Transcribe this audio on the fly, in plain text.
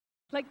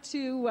I'd like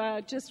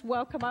to just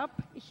welcome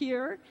up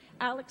here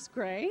Alex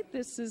Gray.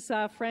 This is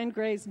Fran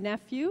Gray's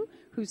nephew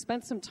who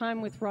spent some time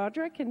with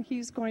Rodrick, and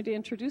he's going to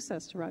introduce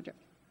us to Rodrick.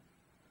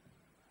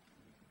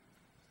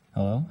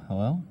 Hello,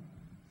 hello.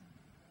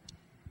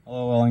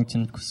 Hello,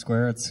 Wellington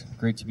Square. It's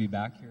great to be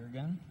back here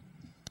again.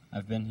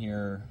 I've been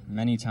here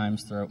many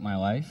times throughout my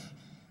life,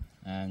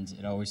 and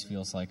it always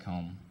feels like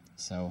home.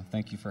 So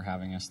thank you for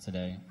having us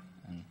today.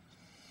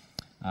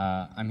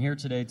 I'm here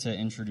today to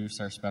introduce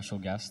our special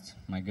guest,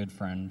 my good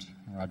friend,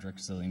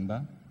 Rodrick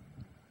Zalimba.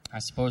 I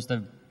suppose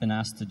I've been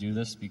asked to do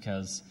this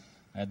because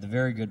I had the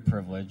very good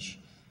privilege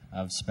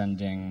of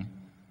spending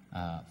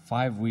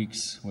 5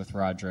 weeks with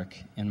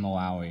Rodrick in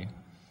Malawi.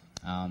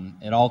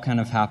 It all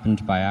kind of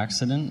happened by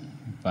accident,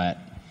 but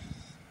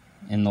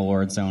in the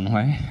Lord's own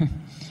way.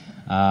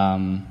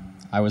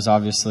 I was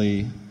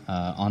obviously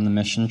on the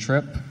mission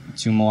trip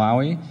to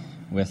Malawi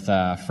with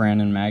Fran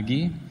and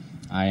Maggie.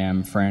 I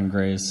am Fran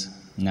Gray's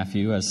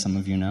nephew, as some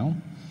of you know,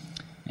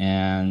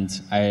 and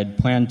I had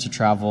planned to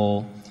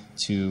travel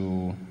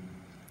to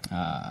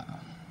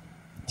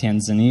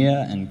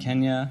Tanzania and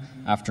Kenya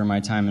after my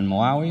time in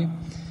Malawi.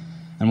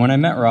 And when I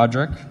met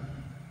Rodrick,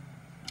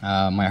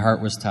 my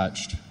heart was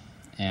touched,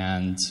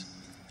 and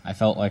I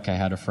felt like I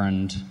had a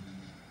friend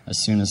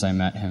as soon as I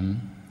met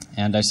him.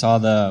 And I saw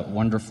the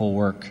wonderful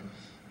work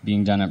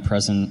being done at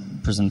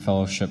Prison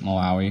Fellowship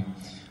Malawi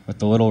with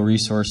the little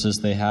resources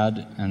they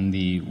had and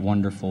the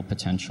wonderful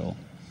potential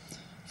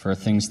for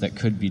things that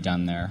could be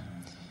done there.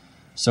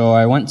 So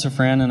I went to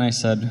Fran and I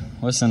said,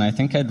 listen, I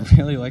think I'd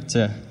really like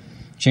to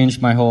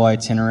change my whole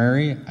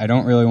itinerary. I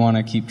don't really want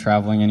to keep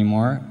traveling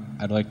anymore.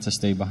 I'd like to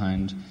stay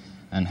behind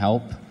and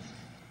help.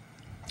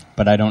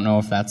 But I don't know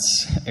if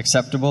that's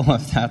acceptable,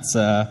 if that's,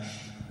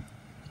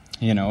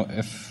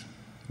 if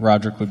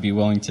Rodrick would be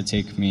willing to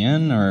take me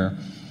in, or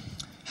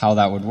how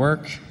that would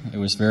work. It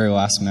was very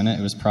last minute.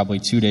 It was probably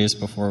 2 days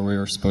before we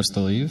were supposed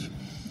to leave.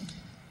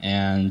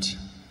 And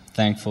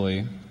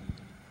thankfully,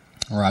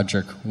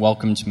 Rodrick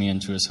welcomed me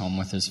into his home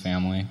with his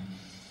family,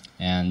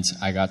 and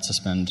I got to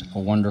spend a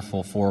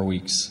wonderful 4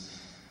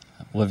 weeks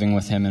living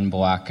with him in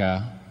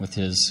Balaka with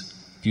his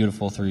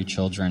beautiful 3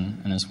 children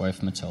and his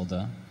wife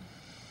Matilda.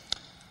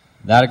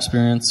 That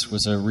experience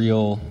was a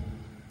real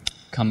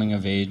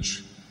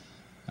coming-of-age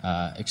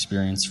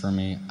experience for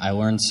me. I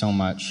learned so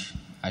much,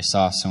 I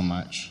saw so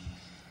much,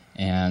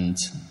 and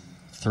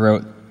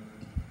throughout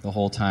the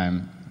whole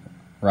time,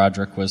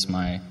 Rodrick was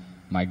my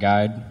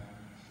guide,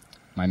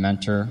 my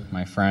mentor,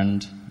 my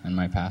friend, and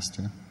my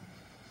pastor.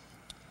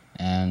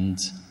 And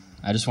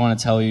I just want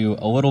to tell you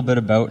a little bit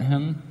about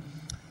him,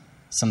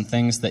 some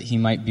things that he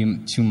might be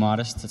too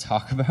modest to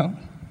talk about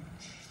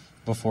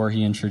before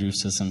he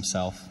introduces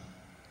himself.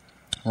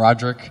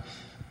 Rodrick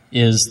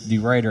is the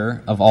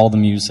writer of all the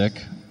music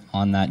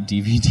on that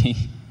DVD,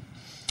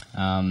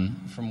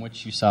 from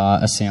which you saw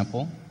a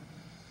sample.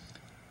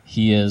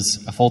 He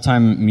is a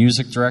full-time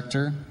music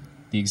director,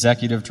 the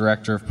executive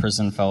director of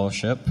Prison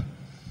Fellowship,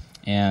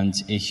 and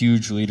a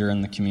huge leader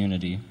in the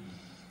community.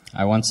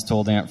 I once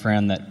told Aunt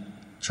Fran that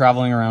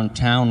traveling around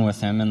town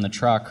with him in the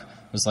truck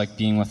was like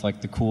being with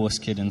the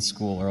coolest kid in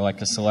school or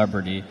like a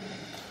celebrity.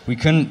 We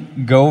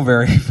couldn't go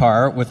very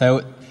far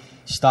without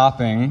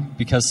stopping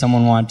because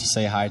someone wanted to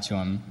say hi to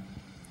him.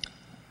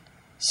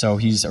 So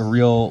he's a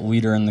real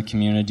leader in the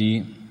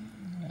community,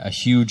 a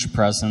huge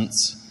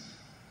presence.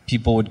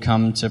 People would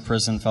come to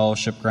Prison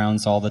Fellowship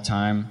grounds all the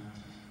time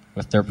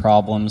with their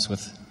problems,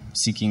 with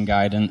seeking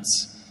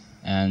guidance,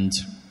 and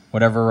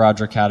whatever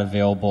Rodrick had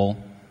available,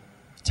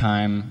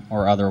 time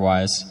or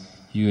otherwise,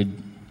 he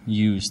would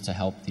use to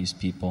help these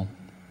people.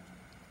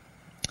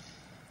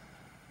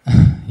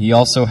 He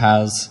also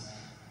has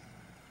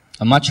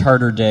a much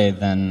harder day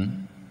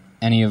than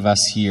any of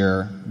us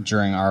here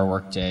during our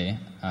workday.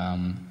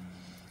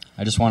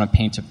 I just want to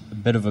paint a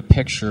bit of a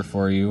picture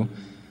for you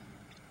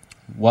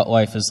what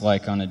life is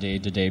like on a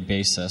day-to-day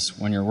basis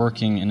when you're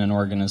working in an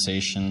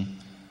organization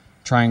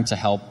trying to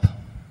help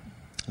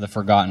the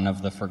forgotten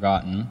of the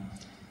forgotten,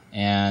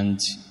 and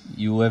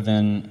you live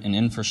in an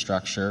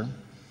infrastructure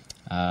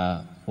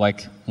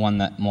like one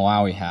that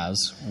Malawi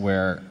has,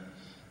 where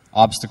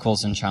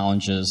obstacles and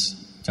challenges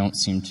don't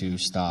seem to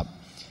stop.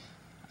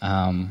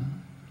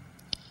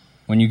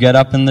 When you get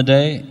up in the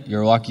day,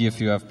 you're lucky if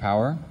you have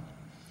power.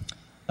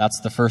 That's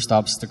the first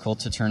obstacle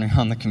to turning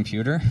on the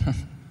computer.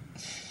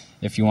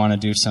 If you want to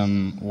do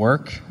some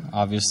work,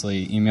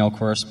 obviously email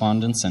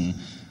correspondence and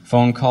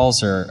phone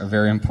calls are a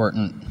very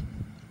important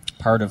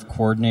part of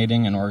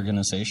coordinating an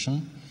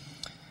organization.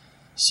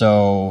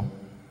 So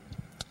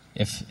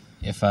if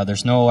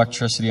there's no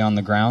electricity on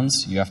the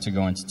grounds, you have to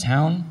go into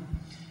town.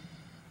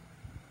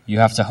 You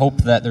have to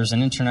hope that there's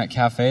an internet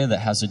cafe that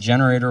has a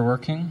generator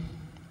working.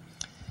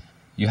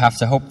 You have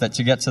to hope that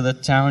to get to the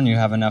town you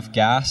have enough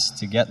gas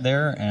to get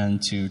there and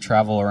to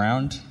travel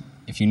around.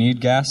 If you need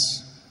gas,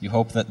 you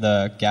hope that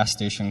the gas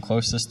station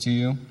closest to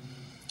you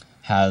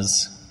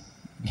has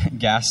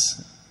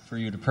gas for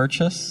you to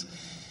purchase.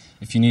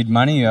 If you need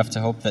money, you have to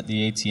hope that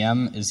the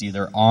ATM is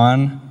either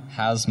on,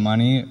 has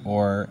money,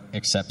 or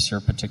accepts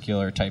your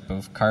particular type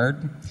of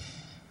card.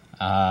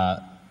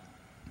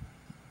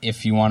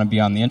 If you want to be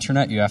on the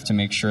internet, you have to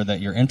make sure that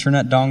your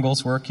internet dongle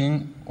is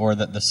working or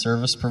that the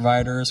service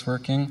provider is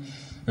working.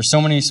 There's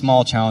so many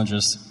small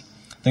challenges,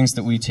 things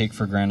that we take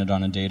for granted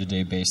on a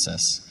day-to-day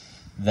basis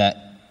that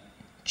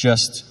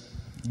just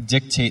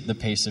dictate the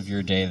pace of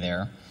your day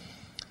there.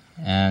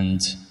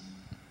 And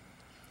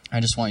I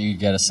just want you to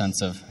get a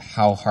sense of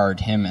how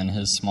hard him and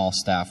his small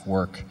staff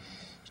work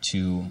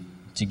to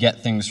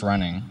get things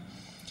running.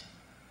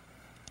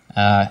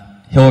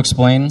 He'll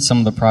explain some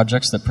of the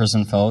projects that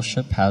Prison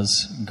Fellowship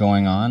has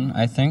going on,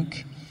 I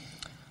think.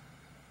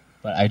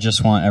 But I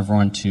just want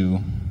everyone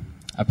to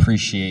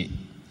appreciate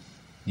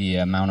the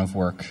amount of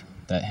work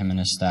that him and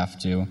his staff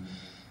do.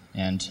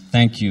 And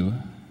thank you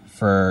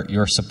for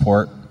your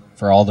support.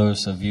 For all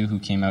those of you who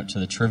came out to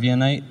the trivia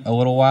night a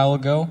little while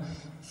ago,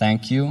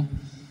 thank you.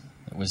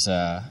 It was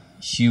a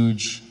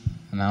huge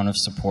amount of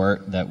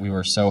support that we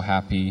were so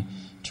happy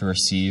to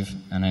receive,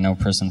 and I know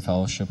Prison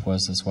Fellowship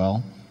was as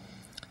well.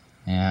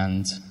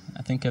 And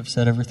I think I've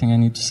said everything I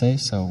need to say,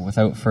 so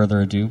without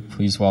further ado,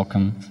 please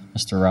welcome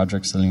Mr.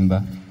 Rodrick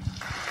Zalimba.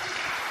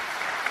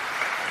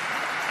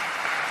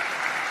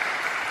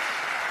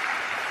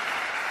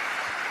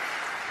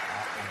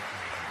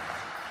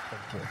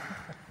 Thank you.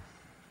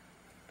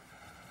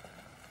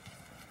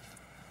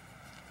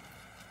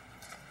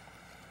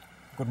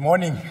 Good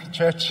morning,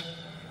 church.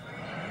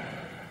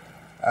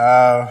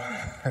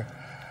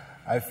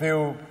 I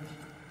feel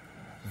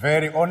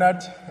very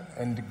honored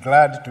and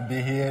glad to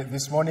be here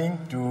this morning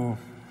to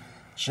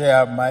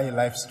share my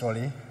life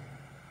story.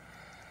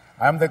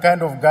 I'm the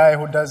kind of guy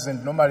who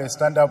doesn't normally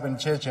stand up in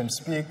church and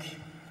speak.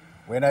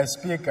 When I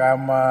speak,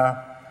 I'm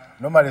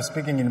normally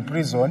speaking in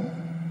prison,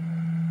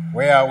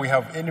 where we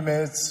have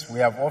inmates, we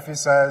have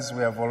officers,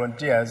 we have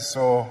volunteers.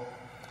 So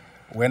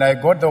when I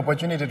got the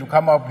opportunity to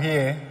come up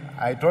here,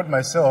 I told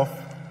myself,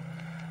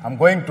 I'm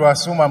going to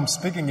assume I'm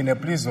speaking in a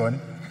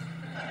prison.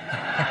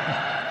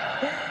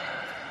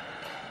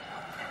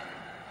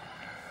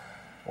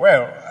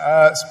 Well,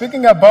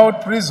 speaking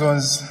about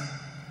prisons,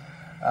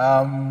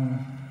 the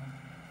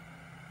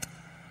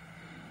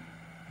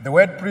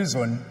word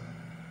prison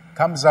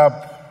comes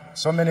up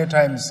so many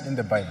times in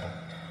the Bible.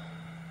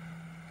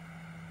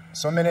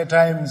 So many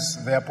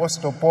times the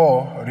Apostle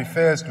Paul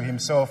refers to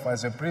himself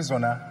as a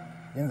prisoner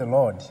in the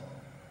Lord.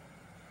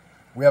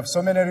 We have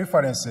so many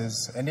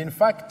references, and in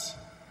fact,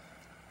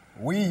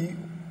 we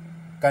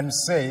can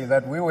say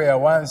that we were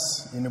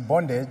once in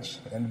bondage,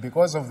 and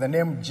because of the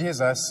name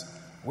Jesus,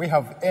 we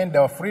have earned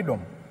our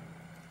freedom.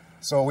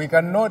 So we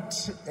cannot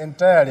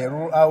entirely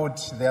rule out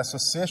the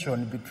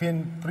association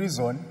between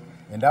prison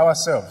and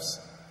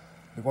ourselves.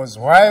 Because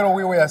while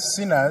we were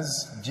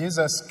sinners,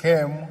 Jesus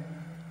came,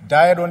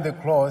 died on the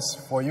cross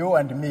for you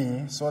and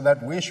me so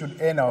that we should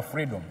earn our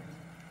freedom.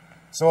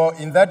 So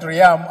in that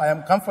realm, I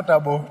am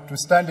comfortable to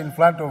stand in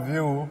front of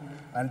you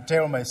and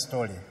tell my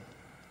story.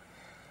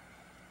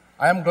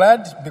 I am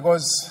glad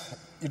because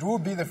it will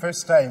be the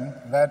first time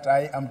that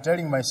I am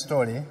telling my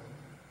story.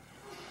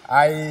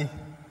 I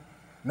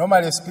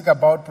normally speak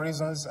about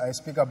prisons, I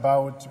speak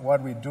about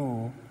what we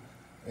do,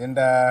 and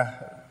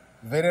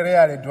very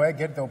rarely do I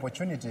get the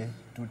opportunity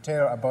to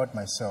tell about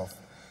myself.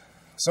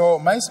 So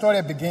my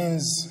story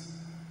begins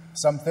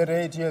some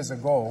 38 years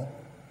ago.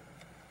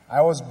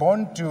 I was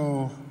born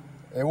to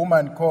a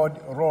woman called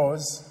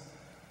Rose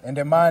and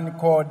a man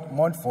called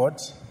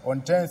Montfort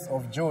on 10th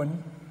of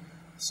June.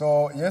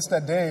 So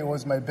yesterday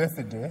was my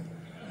birthday.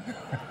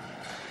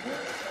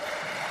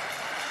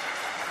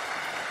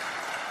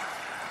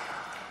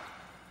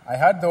 I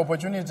had the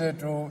opportunity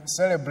to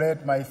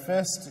celebrate my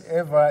first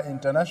ever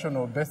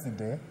international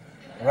birthday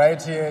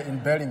right here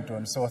in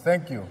Wellington, so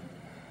thank you.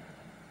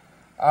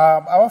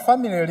 Our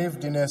family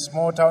lived in a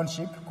small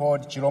township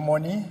called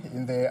Chiromoni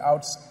in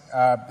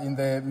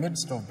the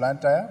midst of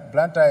Blantyre.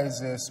 Blantyre is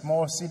a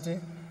small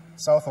city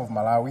south of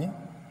Malawi.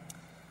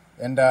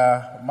 And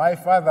my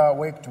father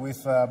worked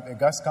with a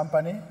gas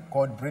company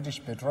called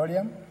British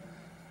Petroleum.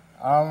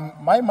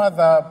 My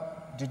mother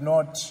did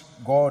not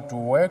go to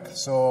work,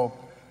 so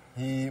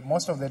she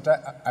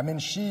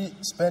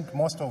spent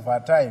most of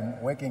her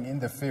time working in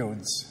the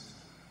fields.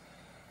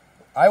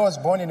 I was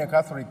born in a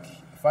Catholic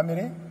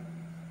family.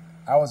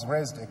 I was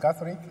raised a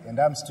Catholic, and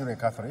I'm still a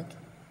Catholic.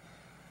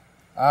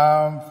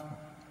 My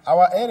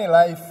early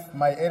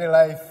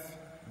life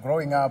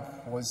growing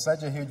up was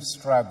such a huge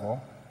struggle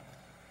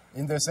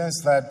in the sense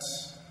that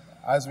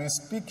as we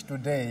speak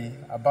today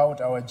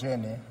about our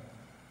journey,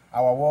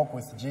 our walk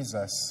with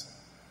Jesus,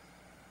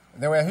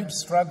 there were huge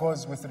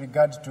struggles with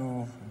regard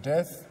to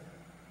death,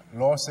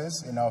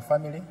 losses in our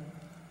family.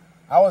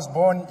 I was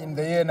born in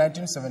the year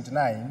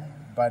 1979,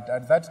 but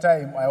at that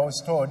time I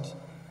was told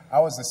I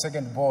was the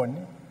second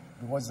born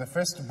because the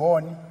first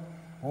born,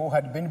 who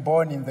had been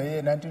born in the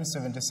year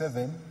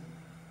 1977,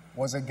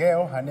 was a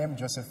girl, her name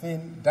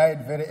Josephine,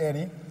 died very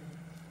early,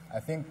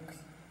 I think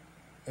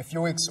a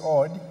few weeks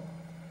old.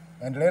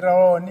 And later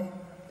on,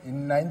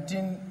 in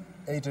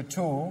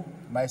 1982,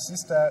 my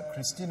sister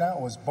Christina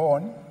was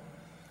born.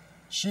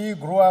 She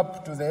grew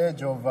up to the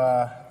age of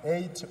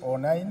 8 or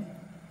 9,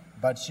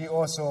 but she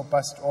also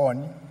passed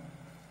on.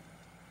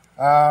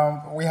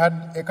 We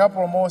had a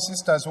couple more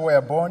sisters who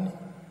were born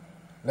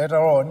later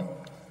on,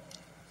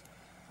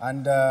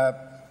 and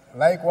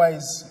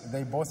likewise,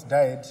 they both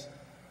died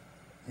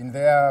in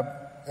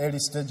their early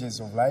stages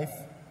of life.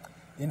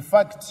 In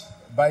fact,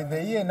 by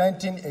the year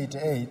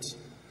 1988,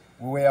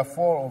 we were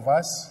 4 of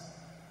us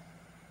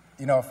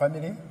in our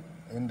family,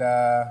 and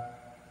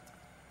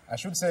I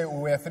should say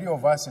we were 3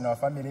 of us in our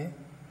family.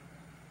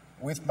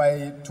 With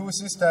my 2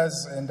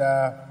 sisters and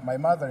my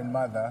mother and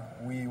mother,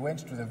 we went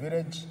to the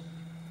village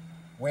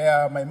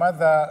where my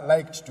mother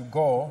liked to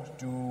go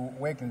to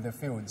work in the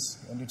fields.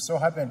 And it so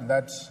happened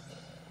that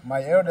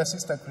my elder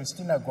sister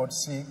Christina got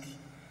sick,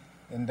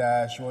 and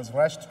she was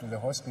rushed to the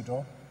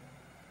hospital.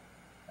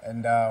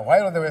 And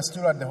while they were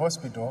still at the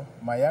hospital,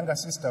 my younger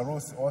sister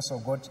Ruth also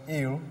got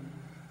ill.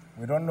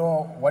 We don't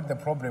know what the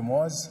problem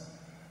was.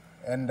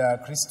 And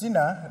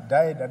Christina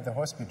died at the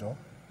hospital.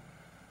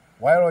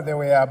 While they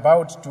were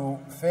about to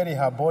ferry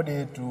her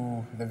body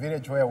to the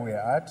village where we were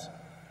at,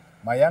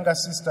 my younger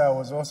sister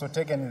was also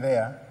taken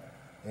there,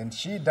 and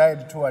she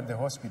died too at the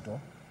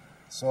hospital.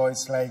 So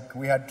it's like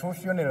we had 2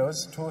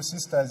 funerals, 2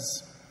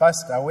 sisters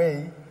passed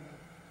away,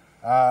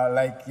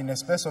 like in a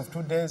space of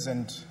 2 days,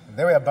 and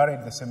they were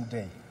buried the same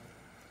day.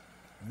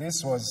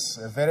 This was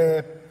a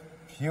very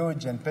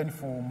huge and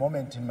painful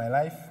moment in my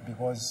life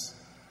because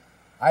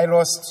I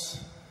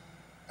lost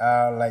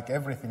like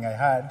everything I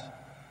had.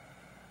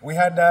 We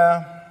had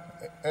a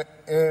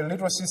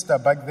little sister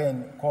back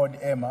then called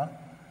Emma,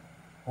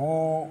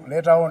 who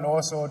later on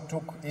also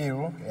took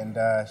ill, and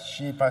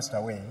she passed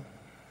away.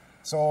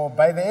 So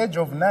by the age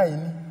of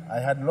 9, I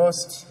had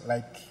lost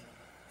like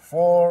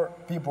 4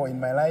 people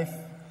in my life,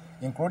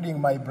 including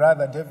my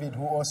brother David,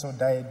 who also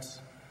died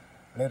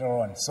later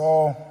on.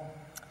 So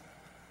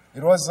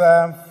it was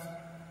a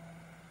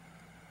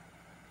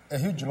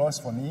huge loss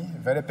for me,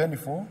 very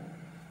painful.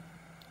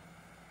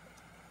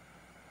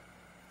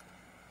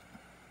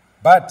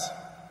 But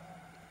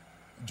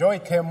joy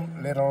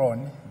came later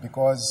on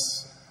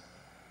because,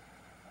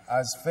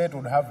 as fate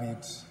would have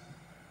it,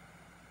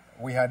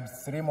 we had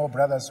 3 more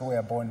brothers who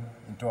were born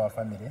into our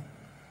family.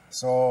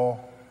 So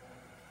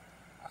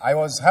I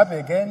was happy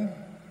again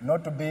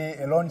not to be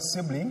a lone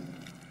sibling.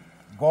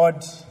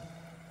 God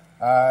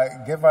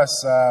gave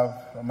us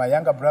my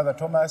younger brother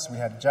Thomas, we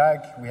had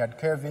Jack, we had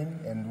Kevin,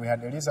 and we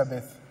had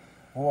Elizabeth,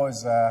 who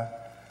was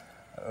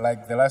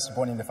like the last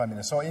born in the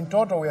family. So in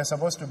total, we are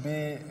supposed to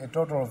be a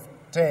total of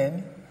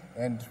 10,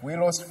 and we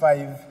lost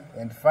 5,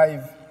 and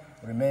 5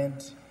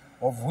 remained,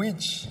 of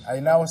which I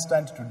now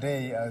stand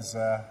today as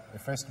a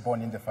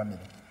firstborn in the family.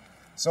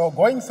 So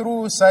going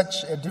through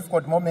such a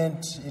difficult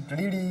moment, it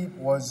really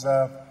was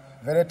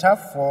very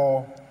tough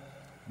for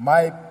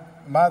my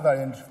mother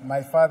and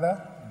my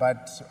father,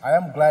 but I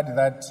am glad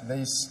that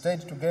they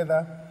stayed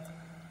together.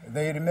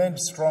 They remained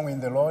strong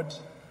in the Lord,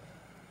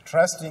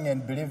 trusting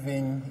and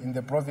believing in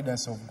the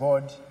providence of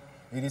God.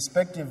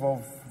 Irrespective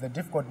of the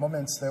difficult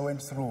moments they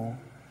went through,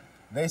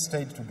 they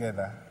stayed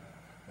together.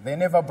 They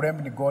never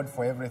blamed God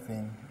for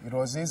everything. It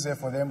was easy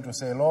for them to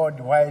say, Lord,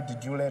 why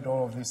did you let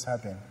all of this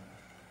happen?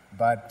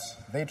 But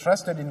they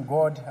trusted in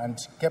God and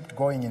kept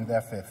going in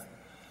their faith.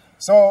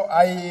 So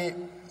I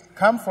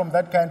come from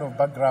that kind of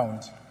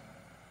background.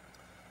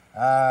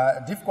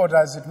 Difficult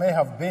as it may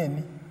have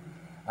been,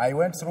 I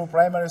went through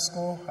primary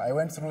school, I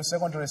went through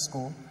secondary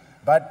school,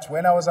 but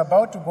when I was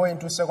about to go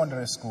into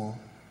secondary school,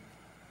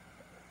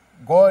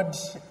 God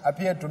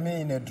appeared to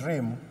me in a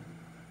dream,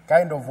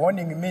 kind of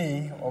warning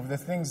me of the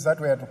things that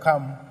were to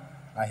come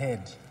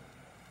ahead.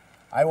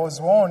 I was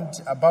warned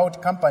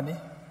about company.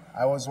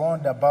 I was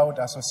warned about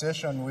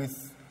association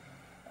with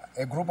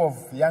a group of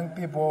young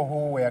people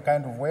who were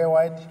kind of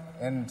wayward.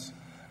 And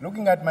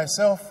looking at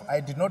myself, I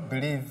did not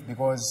believe,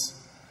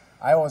 because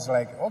I was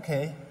like,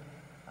 okay,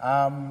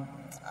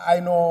 I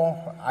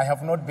know I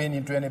have not been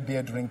into any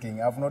beer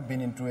drinking. I've not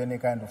been into any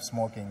kind of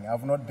smoking.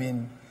 I've not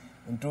been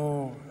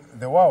into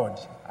the world.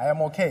 I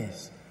am okay.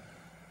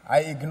 I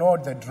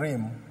ignored the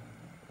dream.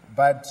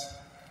 But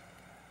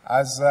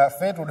as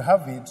fate would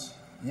have it,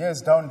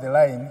 years down the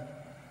line,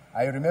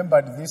 I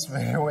remembered this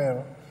very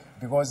well,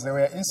 because there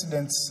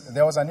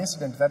was an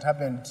incident that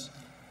happened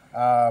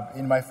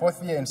in my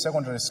 4th year in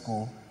secondary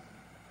school.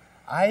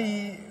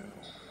 I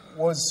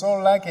was so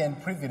lucky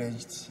and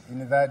privileged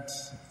in that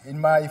in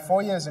my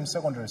 4 years in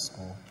secondary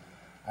school,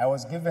 I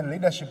was given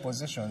leadership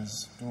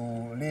positions to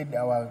lead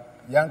our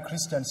Young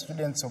Christian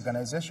Students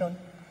Organization.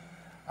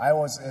 I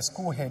was a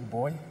school head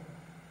boy.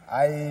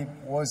 I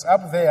was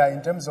up there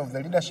in terms of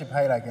the leadership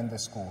hierarchy in the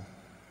school.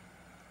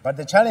 But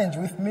the challenge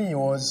with me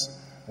was,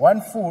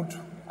 1 foot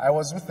I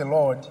was with the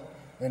Lord,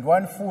 and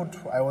 1 foot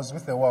I was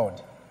with the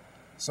world.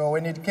 So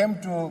when it came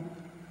to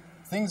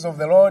things of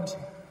the Lord,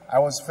 I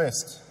was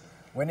first.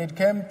 When it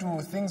came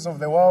to things of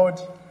the world,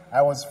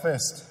 I was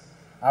first.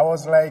 I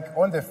was like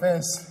on the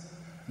fence,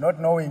 not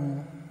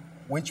knowing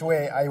which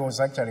way I was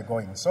actually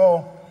going.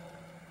 So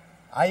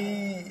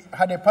I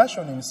had a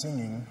passion in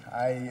singing.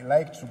 I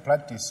liked to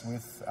practice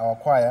with our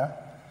choir.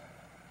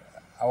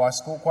 our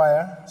school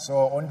choir. So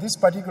on this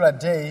particular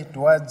day,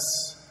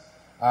 towards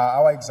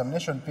our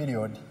examination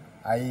period,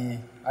 I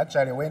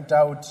actually went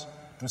out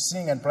to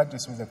sing and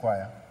practice with the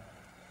choir.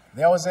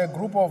 There was a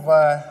group of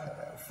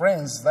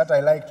friends that I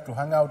liked to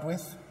hang out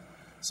with.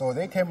 So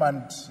they came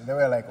and they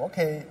were like,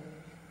 okay,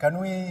 can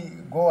we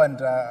go and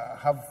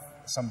have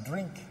some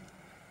drink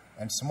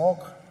and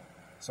smoke?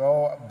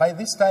 So by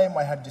this time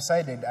I had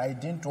decided I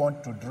didn't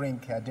want to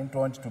drink. I didn't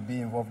want to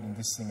be involved in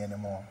this thing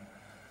anymore.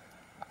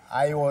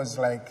 I was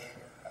like,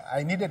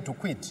 I needed to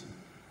quit.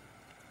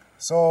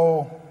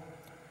 So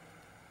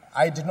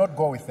I did not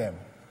go with them.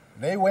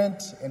 They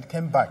went and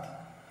came back.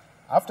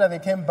 After they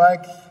came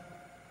back,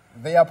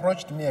 they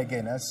approached me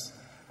again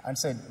and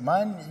said,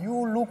 man,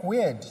 you look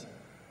weird.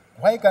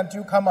 Why can't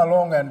you come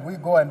along and we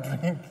go and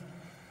drink?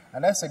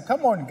 And I said,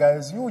 come on,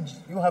 guys,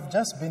 you have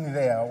just been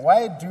there.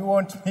 Why do you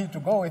want me to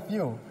go with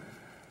you?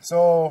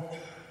 So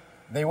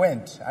they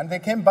went. And they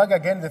came back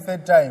again the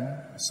third time,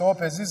 so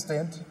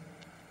persistent.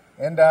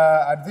 And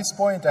at this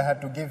point, I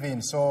had to give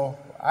in. So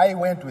I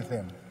went with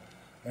them.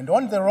 And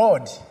on the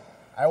road,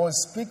 I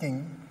was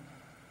speaking,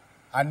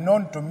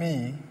 unknown to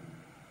me,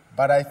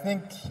 but I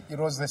think it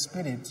was the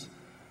Spirit.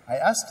 I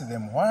asked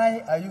them,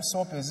 why are you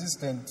so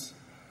persistent?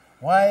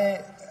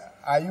 Why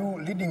are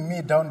you leading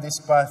me down this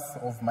path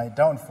of my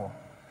downfall?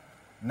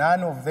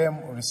 None of them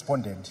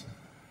responded.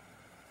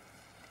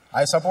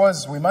 I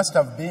suppose we must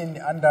have been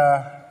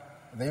under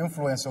the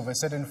influence of a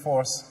certain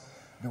force,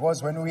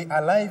 because when we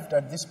arrived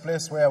at this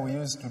place where we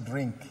used to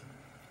drink,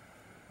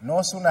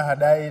 no sooner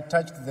had I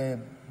touched the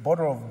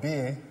bottle of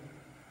beer,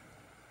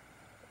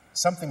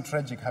 something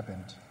tragic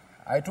happened.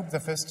 I took the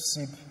first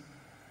sip,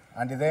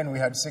 and then we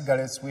had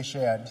cigarettes we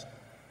shared.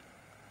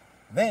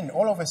 Then,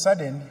 all of a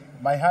sudden,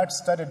 my heart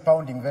started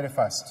pounding very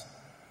fast.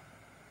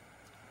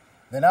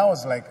 Then I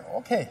was like,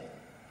 okay,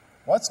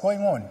 what's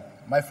going on?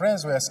 My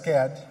friends were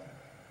scared,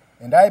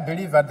 and I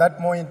believe at that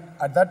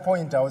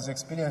point I was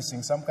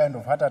experiencing some kind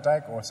of heart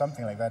attack or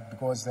something like that,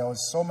 because there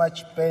was so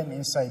much pain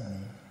inside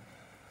me.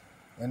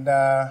 And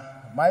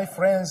my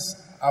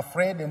friends,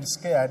 afraid and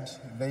scared,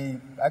 they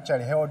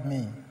actually held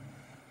me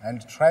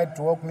and tried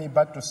to walk me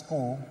back to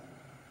school.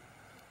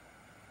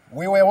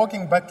 We were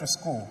walking back to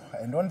school,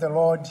 and on the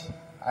road,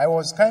 I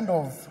was kind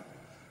of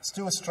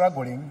still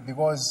struggling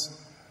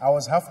because I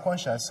was half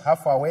conscious,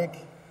 half awake,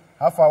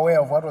 half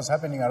aware of what was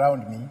happening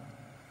around me.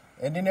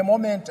 And in a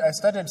moment, I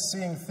started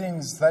seeing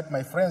things that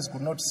my friends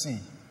could not see.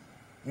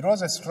 It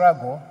was a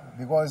struggle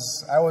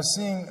because I was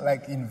seeing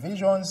like in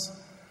visions,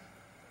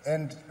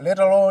 and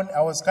later on,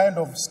 I was kind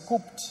of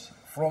scooped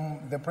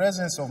from the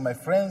presence of my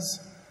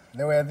friends.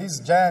 There were these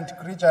giant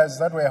creatures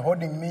that were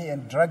holding me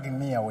and dragging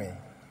me away.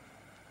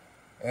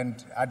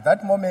 And at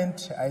that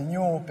moment, I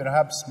knew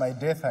perhaps my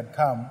death had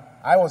come.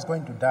 I was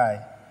going to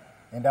die.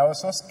 And I was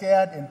so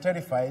scared and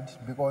terrified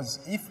because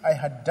if I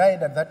had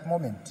died at that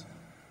moment,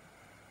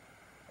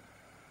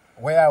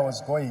 where I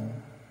was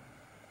going,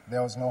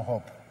 there was no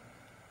hope.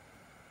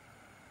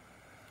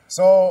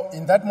 So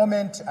in that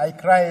moment, I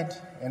cried,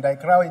 and I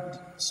cried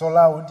so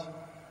loud.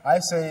 I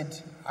said,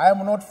 I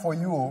am not for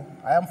you,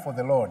 I am for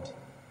the Lord.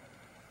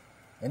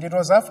 And it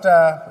was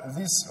after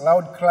this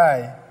loud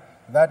cry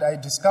that I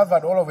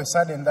discovered all of a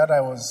sudden that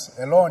I was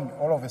alone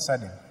all of a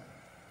sudden.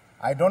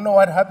 I don't know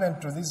what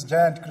happened to these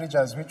giant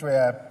creatures which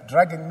were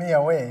dragging me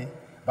away,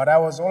 but I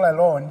was all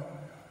alone,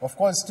 of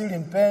course still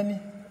in pain,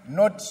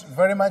 not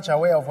very much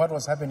aware of what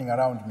was happening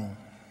around me.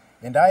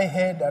 And I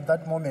heard at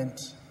that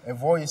moment a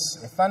voice,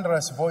 a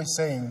thunderous voice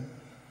saying,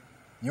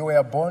 you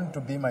were born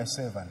to be my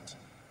servant.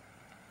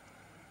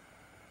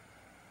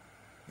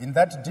 In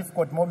that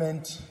difficult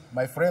moment,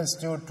 my friends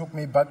still took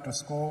me back to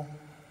school.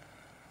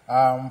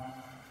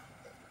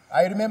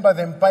 I remember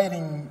them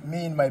piling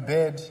me in my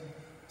bed,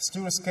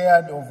 still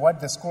scared of what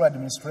the school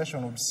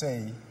administration would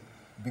say,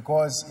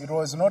 because it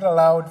was not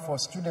allowed for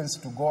students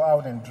to go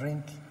out and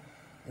drink.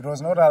 It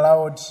was not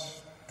allowed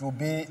to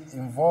be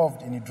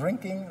involved in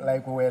drinking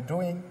like we were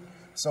doing.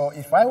 So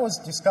if I was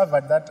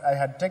discovered that I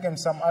had taken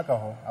some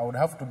alcohol, I would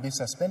have to be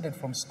suspended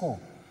from school.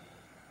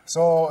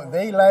 So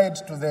they lied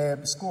to the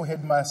school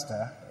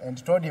headmaster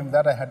and told him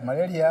that I had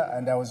malaria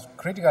and I was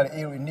critically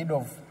ill in need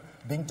of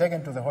being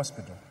taken to the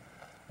hospital,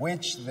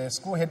 which the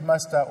school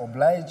headmaster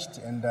obliged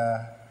and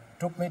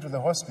took me to the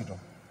hospital.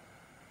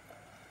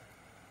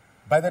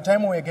 By the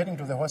time we were getting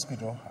to the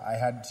hospital, I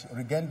had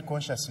regained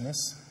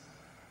consciousness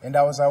and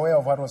I was aware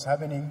of what was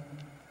happening.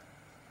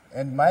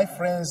 And my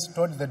friends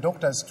told the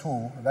doctors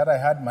too that I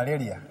had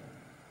malaria.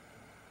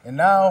 And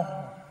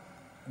now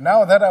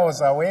that I was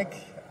awake,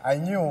 I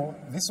knew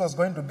this was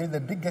going to be the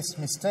biggest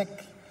mistake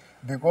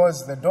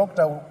because the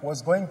doctor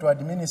was going to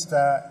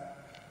administer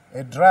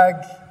a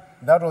drug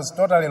that was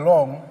totally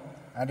wrong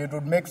and it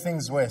would make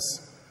things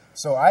worse.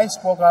 So I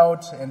spoke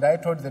out and I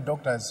told the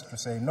doctors to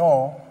say,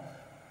 no,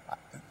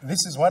 this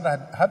is what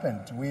had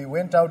happened. We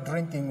went out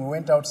drinking, we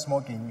went out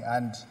smoking,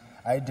 and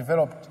I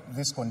developed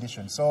this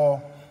condition.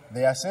 So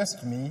they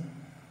assessed me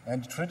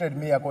and treated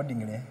me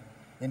accordingly.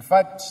 In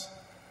fact,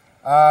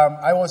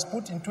 I was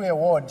put into a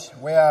ward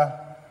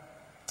where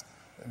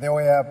there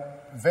were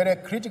very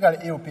critically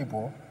ill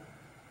people,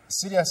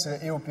 seriously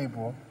ill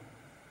people,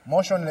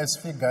 motionless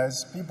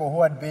figures, people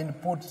who had been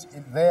put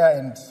there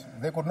and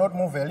they could not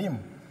move a limb.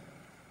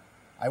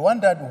 I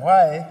wondered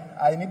why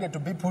I needed to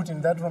be put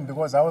in that room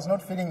because I was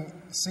not feeling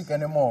sick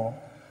anymore.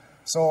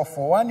 So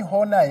for one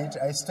whole night,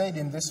 I stayed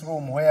in this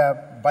room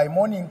where by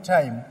morning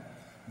time,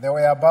 there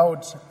were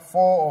about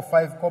 4 or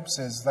 5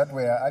 corpses that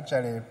were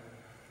actually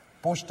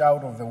pushed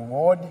out of the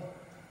ward.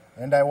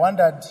 And I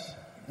wondered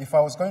if I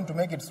was going to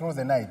make it through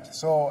the night.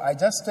 So I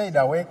just stayed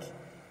awake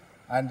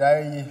and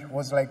I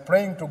was like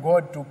praying to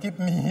God to keep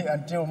me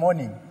until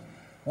morning,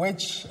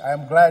 which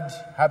I'm glad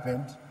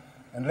happened.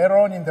 And later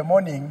on in the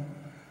morning,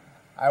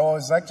 I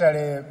was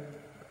actually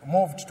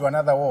moved to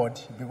another ward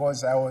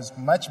because I was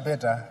much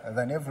better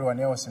than everyone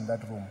else in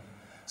that room.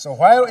 So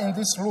while in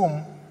this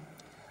room,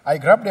 I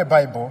grabbed a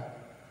Bible.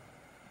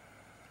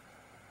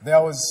 There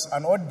was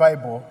an old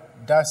Bible,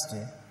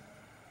 dusty.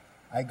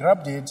 I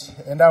grabbed it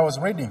and I was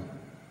reading.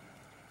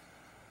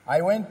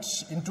 I went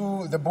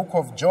into the book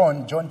of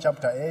John, John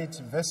chapter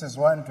 8, verses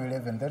 1 to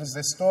 11. There is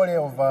the story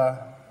of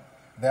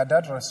the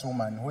adulterous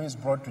woman who is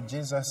brought to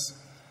Jesus.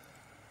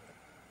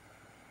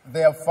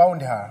 They have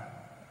found her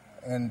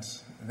and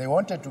they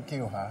wanted to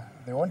kill her.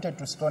 They wanted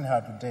to stone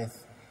her to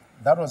death.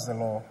 That was the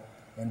law.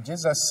 And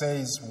Jesus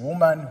says,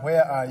 "Woman,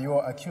 where are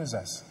your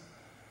accusers?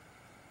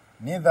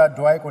 Neither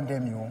do I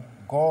condemn you.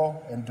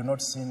 Go and do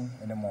not sin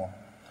anymore."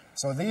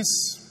 So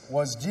this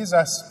was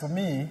Jesus to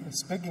me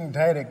speaking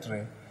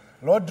directly.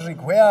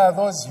 Rodrick, where are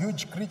those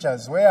huge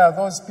creatures? Where are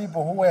those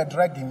people who were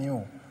dragging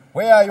you?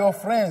 Where are your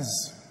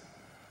friends?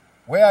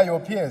 Where are your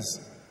peers?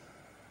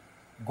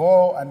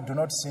 Go and do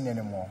not sin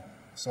anymore.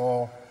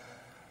 So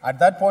at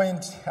that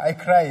point, I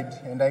cried,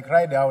 and I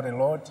cried out a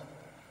lot,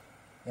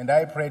 and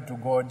I prayed to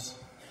God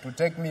to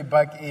take me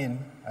back in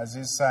as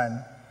his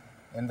son,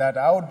 and that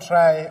I would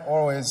try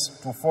always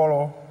to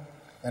follow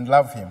and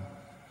love him.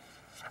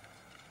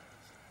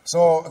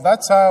 So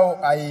that's how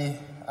I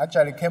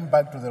actually came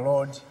back to the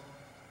Lord,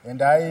 and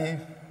I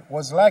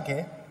was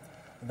lucky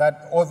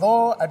that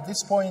although at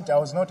this point I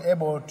was not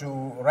able to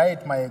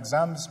write my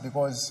exams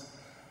because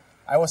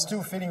I was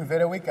still feeling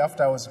very weak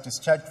after I was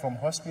discharged from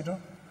hospital,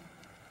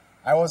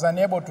 I was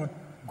unable to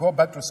go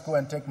back to school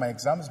and take my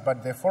exams,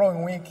 but the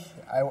following week,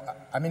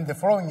 the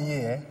following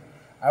year,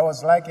 I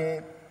was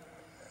lucky.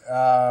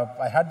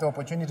 I had the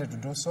opportunity to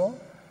do so,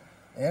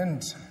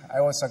 and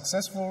I was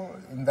successful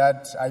in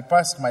that I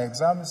passed my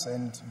exams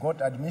and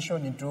got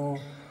admission into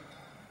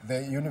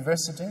the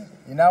university.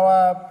 In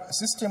our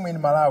system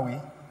in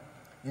Malawi,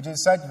 it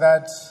is such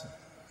that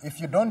if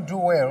you don't do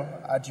well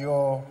at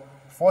your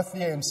 4th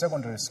year in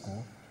secondary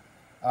school,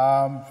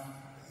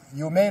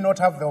 you may not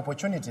have the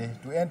opportunity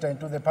to enter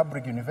into the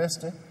public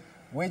university,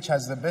 which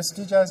has the best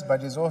teachers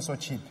but is also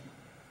cheap.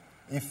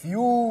 If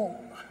you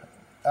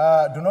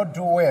do not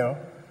do well,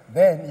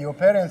 then your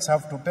parents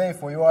have to pay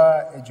for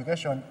your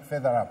education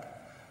further up.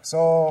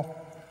 So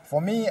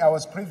for me, I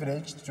was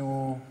privileged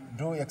to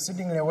do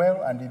exceedingly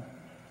well and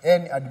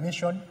earn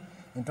admission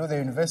into the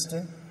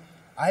university.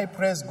 I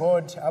praise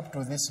God up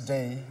to this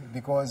day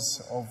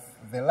because of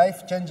the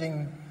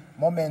life-changing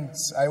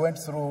moments I went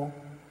through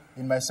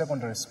in my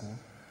secondary school.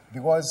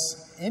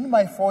 Because in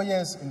my 4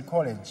 years in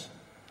college,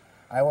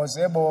 I was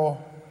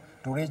able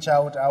to reach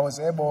out, I was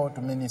able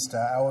to minister,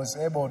 I was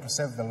able to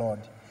serve the Lord.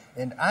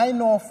 And I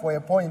know for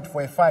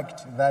a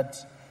fact, that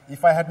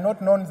if I had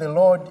not known the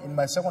Lord in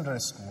my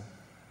secondary school,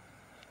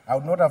 I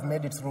would not have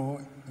made it through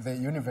the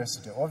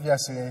university.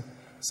 Obviously,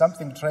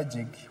 something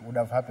tragic would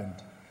have happened.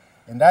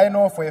 And I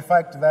know for a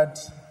fact that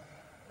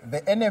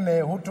the enemy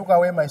who took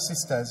away my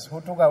sisters,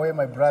 who took away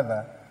my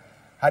brother,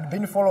 had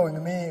been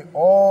following me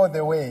all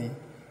the way,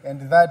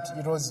 and that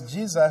it was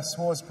Jesus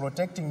who was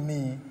protecting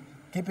me,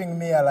 keeping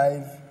me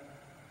alive.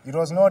 It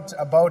was not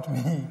about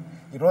me,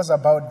 it was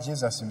about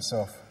Jesus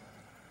himself.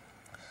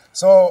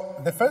 So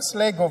the first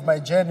leg of my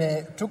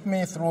journey took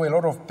me through a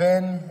lot of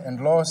pain and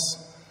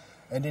loss,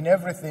 and in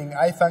everything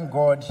I thank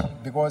God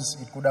because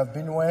it could have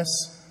been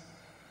worse.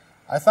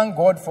 I thank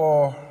God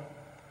for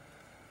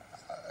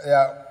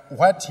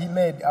what he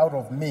made out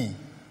of me.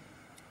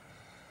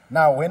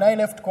 Now, when I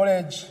left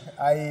college,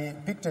 I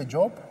picked a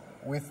job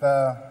with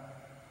the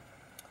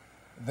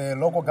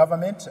local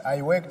government.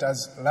 I worked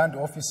as land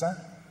officer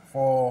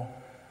for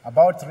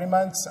about 3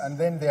 months, and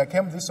then there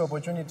came this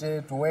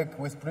opportunity to work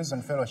with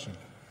Prison Fellowship.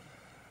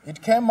 It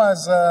came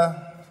as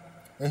a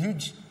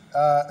huge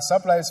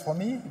surprise for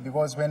me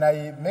because when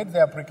I made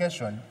the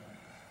application,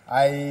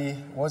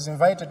 I was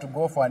invited to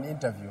go for an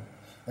interview.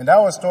 And I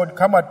was told,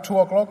 come at 2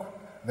 o'clock.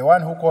 The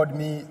one who called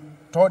me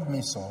told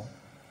me so.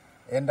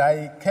 And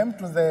I came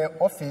to the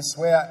office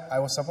where I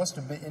was supposed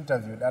to be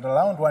interviewed at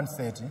around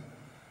 1:30.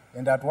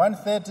 And at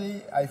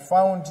 1:30, I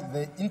found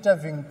the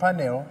interviewing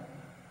panel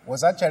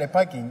was actually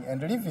packing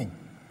and leaving.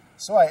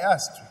 So I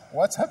asked,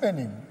 what's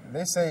happening?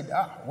 They said,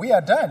 we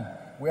are done.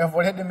 We have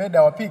already made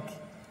our pick.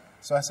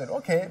 So I said,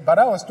 okay, but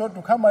I was told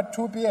to come at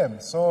 2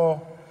 p.m.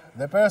 So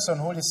the person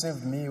who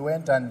received me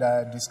went and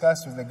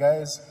discussed with the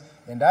guys,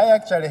 and I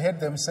actually heard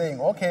them saying,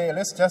 okay,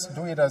 let's just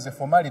do it as a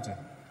formality.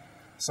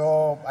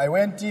 So I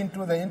went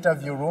into the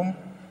interview room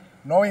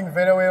knowing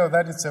very well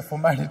that it's a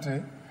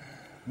formality.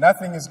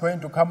 Nothing is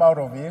going to come out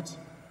of it.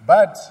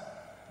 But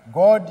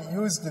God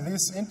used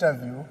this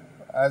interview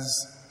as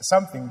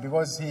something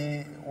because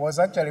he was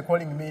actually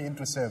calling me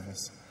into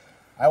service.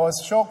 I was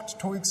shocked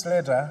 2 weeks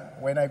later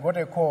when I got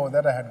a call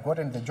that I had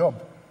gotten the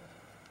job.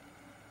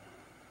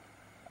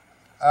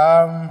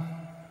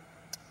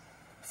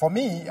 For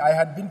me, I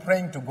had been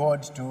praying to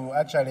God to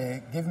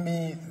actually give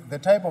me the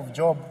type of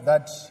job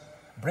that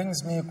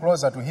brings me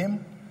closer to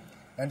Him.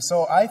 And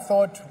so I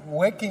thought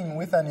working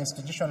with an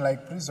institution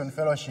like Prison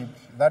Fellowship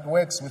that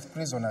works with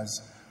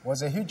prisoners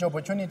was a huge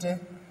opportunity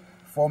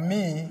for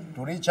me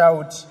to reach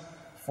out,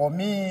 for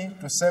me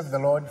to serve the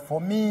Lord, for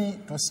me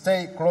to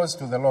stay close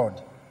to the Lord.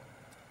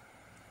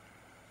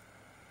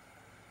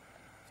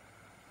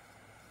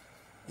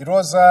 It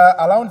was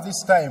around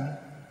this time,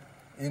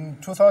 in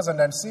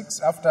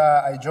 2006, after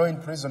I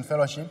joined Prison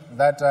Fellowship,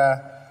 that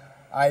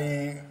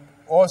I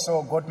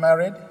also got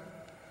married.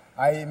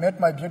 I met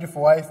my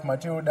beautiful wife,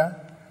 Matilda,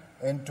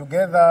 and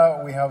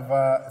together we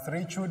have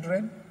 3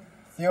 children.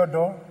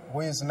 Theodore,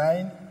 who is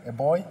 9, a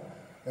boy.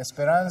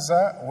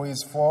 Esperanza, who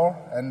is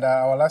 4, and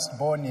our last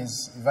born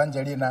is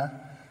Evangelina,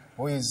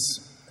 who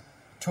is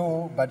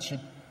 2, but she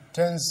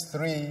turns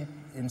 3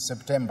 in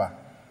September.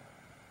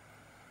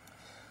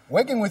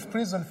 Working with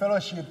Prison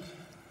Fellowship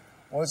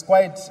was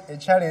quite a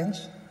challenge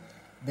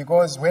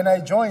because when I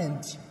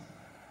joined,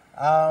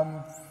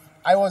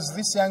 I was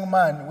this young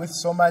man with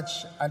so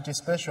much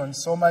anticipation,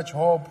 so much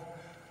hope,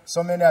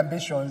 so many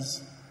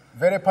ambitions,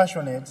 very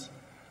passionate,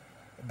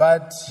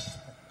 but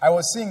I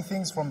was seeing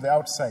things from the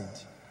outside.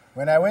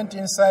 When I went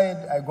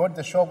inside, I got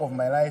the shock of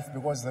my life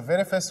because the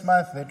very first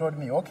month they told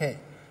me, okay,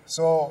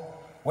 so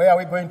where are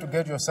we going to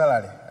get your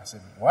salary? I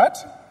said, what?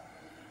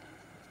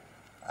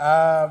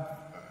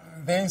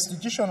 The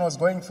institution was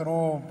going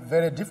through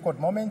very difficult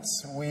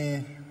moments.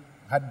 We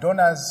had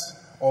donors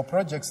or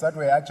projects that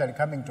were actually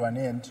coming to an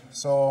end.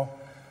 So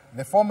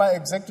the former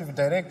executive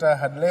director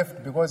had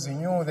left because he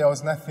knew there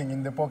was nothing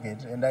in the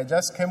pocket. And I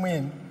just came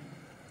in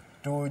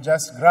to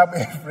just grab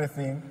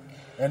everything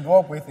and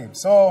work with it.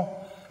 So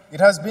it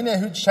has been a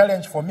huge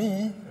challenge for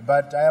me,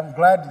 but I am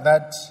glad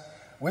that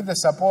with the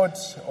support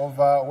of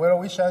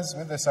well-wishers,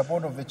 with the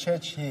support of the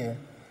church here,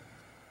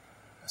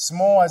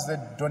 small as the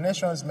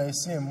donations may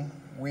seem,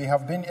 we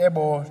have been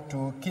able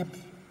to keep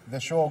the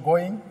show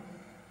going,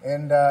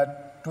 and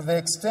to the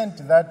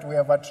extent that we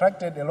have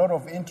attracted a lot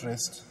of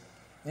interest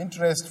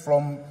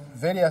from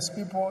various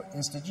people,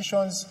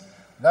 institutions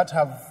that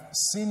have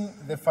seen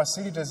the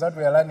facilities that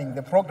we are running,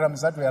 the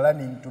programs that we are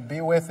running to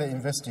be worth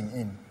investing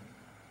in.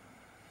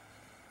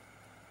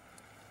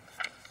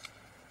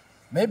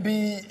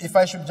 Maybe if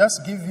I should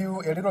just give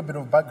you a little bit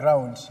of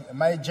background,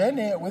 my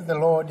journey with the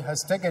Lord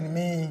has taken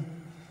me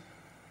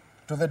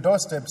to the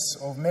doorsteps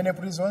of many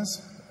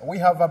prisons. We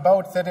have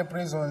about 30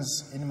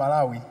 prisons in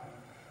Malawi,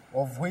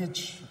 of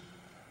which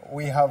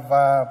we have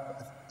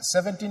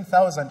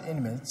 17,000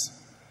 inmates.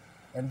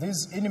 And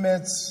these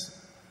inmates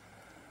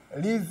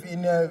live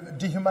in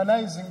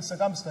dehumanizing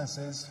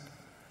circumstances.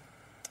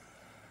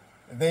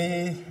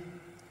 They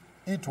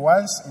eat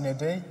once in a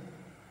day.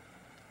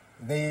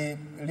 They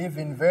live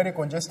in very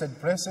congested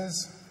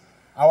places.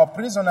 Our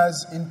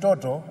prisoners in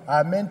total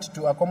are meant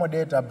to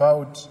accommodate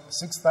about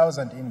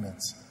 6,000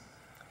 inmates.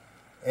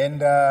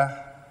 And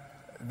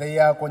they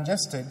are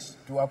congested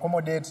to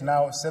accommodate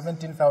now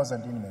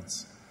 17,000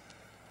 inmates.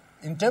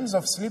 In terms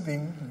of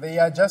sleeping, they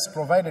are just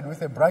provided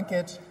with a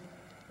blanket,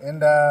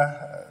 and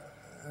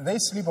they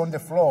sleep on the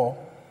floor.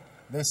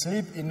 They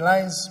sleep in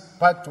lines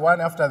packed one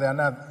after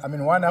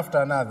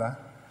another.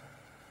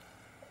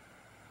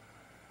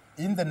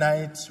 In the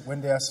night,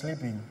 when they are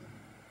sleeping,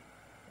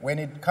 when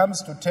it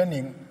comes to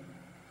turning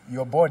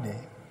your body,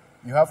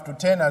 you have to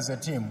turn as a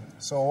team.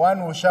 So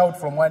one will shout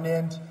from one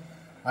end,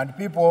 and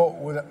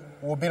people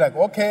will be like,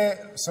 okay,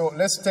 so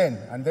let's turn.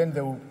 And then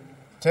they will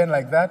turn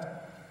like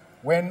that.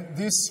 When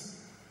this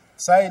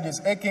side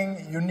is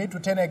aching, you need to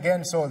turn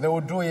again, so they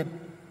will do it.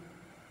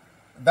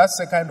 That's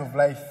the kind of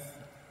life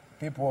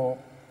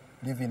people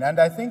live in. And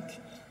I think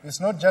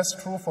it's not just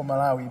true for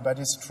Malawi, but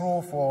it's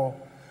true for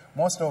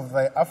most of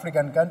the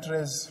African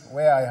countries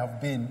where I have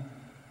been.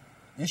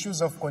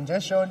 Issues of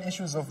congestion,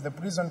 issues of the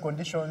prison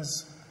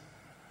conditions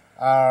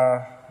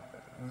are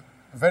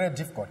very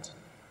difficult.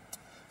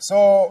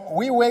 So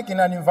we work in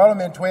an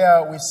environment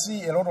where we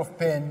see a lot of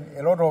pain,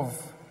 a lot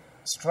of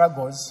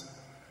struggles,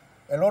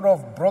 a lot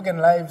of broken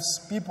lives,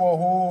 people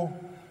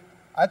who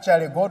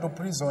actually go to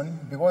prison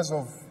because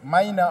of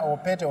minor or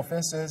petty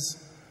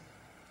offenses,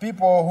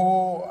 people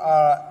who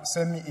are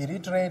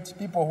semi-illiterate,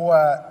 people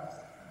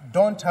who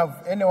don't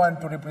have anyone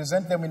to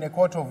represent them in a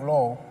court of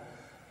law.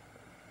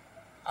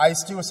 I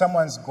steal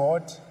someone's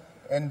goat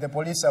and the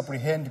police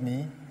apprehend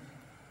me.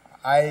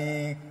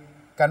 I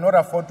cannot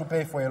afford to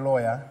pay for a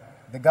lawyer.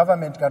 The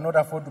government cannot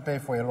afford to pay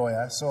for a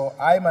lawyer. So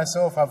I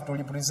myself have to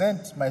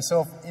represent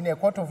myself in a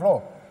court of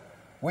law,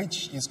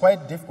 which is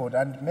quite difficult.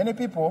 And many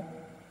people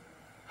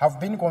have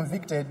been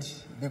convicted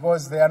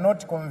because they are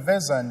not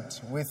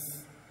conversant with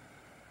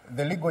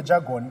the legal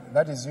jargon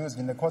that is used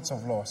in the courts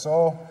of law.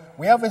 So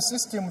we have a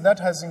system that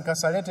has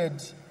incarcerated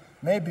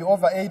maybe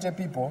over 80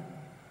 people,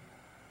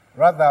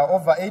 rather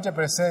over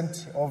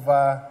 80%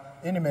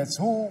 of inmates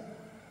who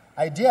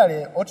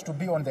ideally ought to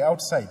be on the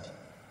outside.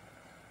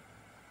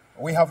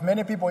 We have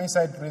many people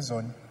inside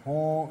prison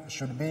who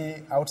should be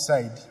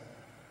outside.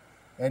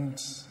 And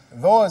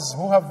those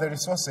who have the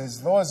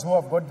resources, those who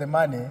have got the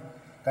money,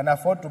 can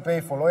afford to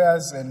pay for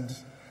lawyers, and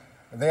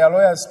their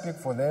lawyers speak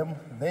for them,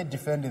 they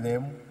defend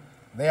them.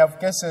 They have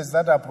cases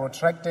that are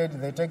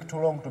protracted, they take too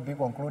long to be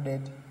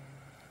concluded.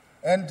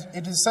 And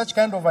it is such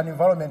kind of an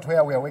environment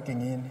where we are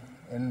working in.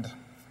 And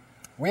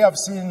we have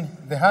seen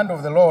the hand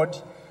of the Lord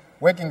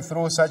working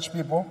through such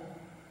people.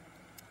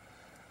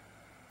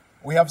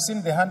 We have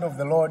seen the hand of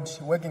the Lord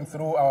working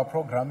through our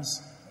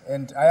programs,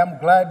 and I am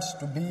glad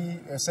to be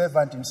a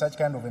servant in such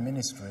kind of a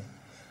ministry.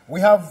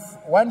 We have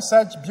one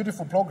such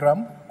beautiful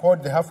program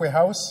called the Halfway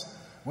House,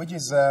 which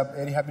is a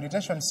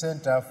rehabilitation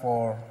center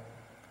for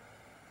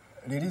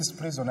released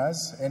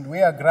prisoners, and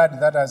we are glad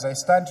that as I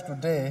stand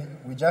today,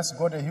 we just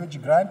got a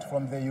huge grant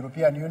from the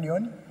European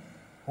Union,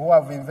 who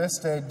have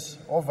invested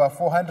over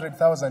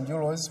 400,000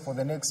 euros for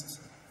the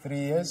next 3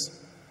 years.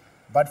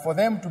 But for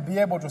them to be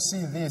able to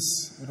see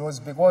this, it was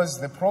because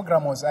the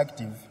program was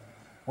active.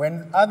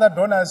 When other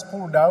donors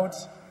pulled out,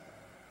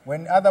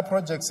 when other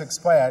projects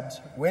expired,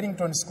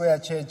 Wellington Square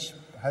Church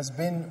has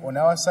been on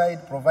our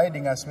side,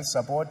 providing us with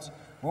support.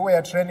 We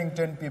were training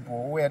 10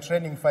 people, we were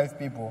training 5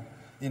 people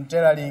in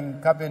tailoring,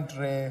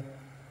 carpentry,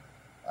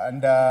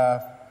 and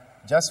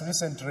just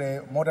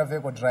recently motor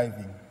vehicle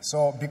driving.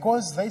 So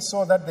because they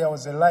saw that there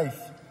was a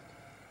life,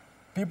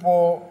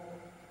 people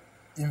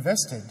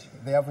invested,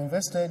 they have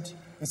invested.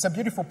 It's a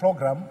beautiful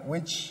program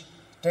which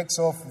takes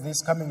off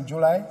this coming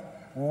July.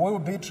 We will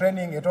be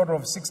training a total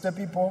of 60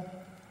 people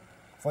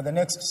for the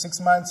next 6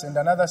 months, and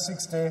another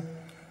 60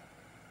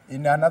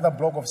 in another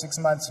block of 6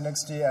 months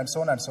next year, and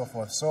so on and so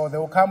forth. So they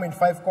will come in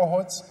 5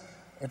 cohorts.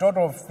 A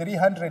total of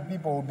 300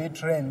 people will be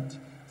trained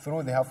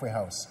through the Halfway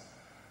House.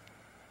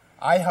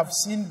 I have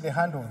seen the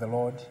hand of the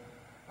Lord.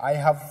 I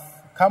have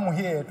come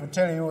here to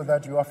tell you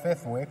that your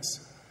faith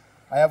works.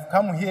 I have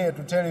come here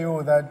to tell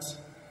you that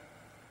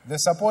the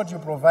support you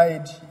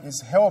provide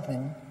is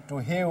helping to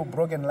heal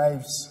broken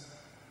lives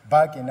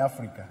back in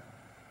Africa.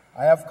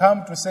 I have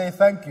come to say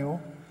thank you.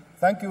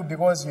 Thank you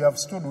because you have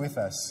stood with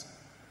us.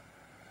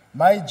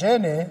 My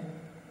journey,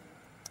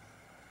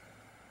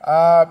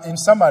 in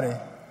summary,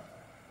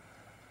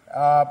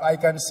 I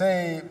can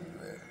say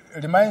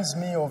reminds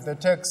me of the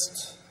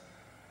text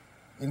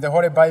in the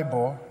Holy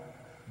Bible,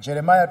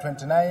 Jeremiah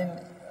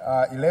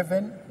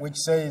 29:11, which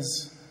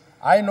says,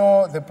 I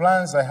know the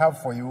plans I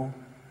have for you,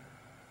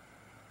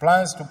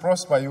 plans to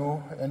prosper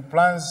you and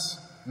plans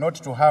not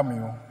to harm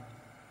you,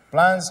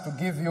 plans to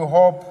give you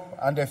hope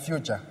and a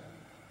future.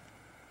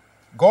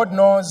 God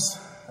knows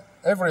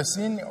every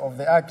sin of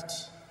the act,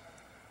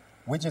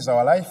 which is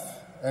our life,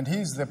 and He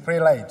is the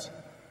prelight.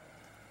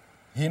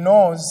 He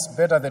knows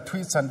better the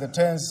twists and the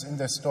turns in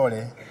the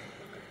story.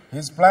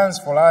 His plans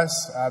for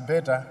us are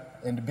better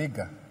and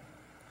bigger.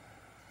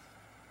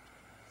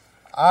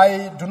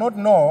 I do not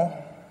know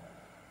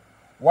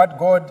what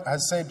God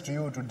has said to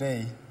you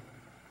today,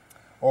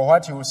 or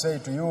what He will say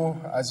to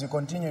you as you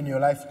continue in your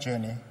life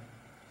journey.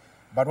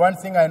 But one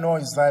thing I know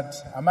is that,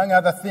 among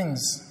other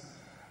things,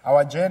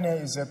 our journey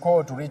is a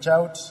call to reach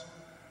out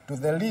to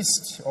the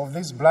least of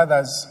these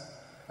brothers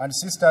and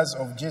sisters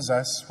of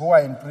Jesus who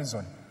are in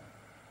prison.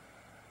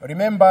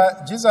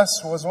 Remember,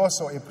 Jesus was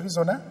also a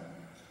prisoner,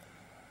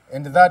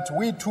 and that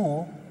we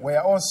too were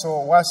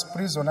also worse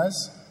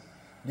prisoners,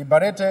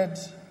 liberated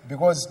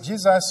because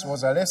Jesus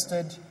was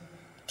arrested,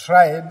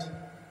 tried,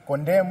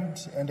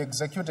 condemned, and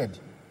executed.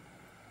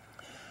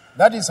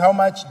 That is how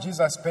much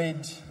Jesus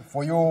paid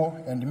for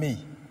you and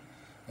me.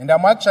 And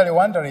I'm actually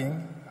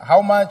wondering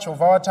how much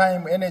of our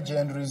time, energy,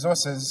 and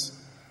resources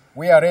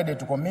we are ready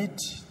to commit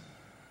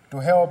to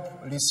help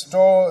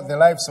restore the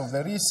lives of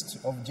the least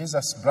of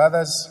Jesus'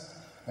 brothers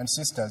and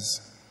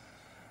sisters.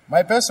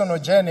 My personal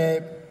journey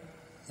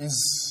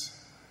is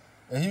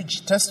a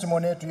huge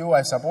testimony to you,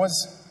 I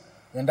suppose,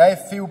 and I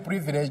feel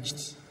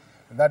privileged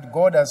that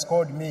God has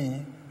called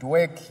me to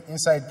work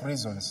inside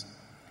prisons.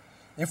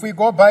 If we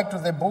go back to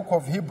the book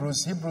of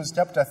Hebrews, Hebrews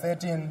chapter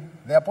 13,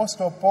 the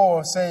Apostle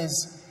Paul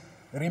says,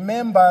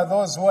 remember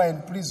those who are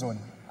in prison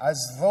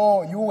as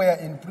though you were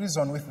in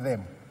prison with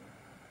them.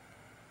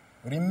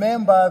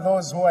 Remember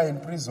those who are in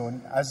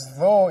prison as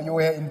though you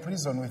were in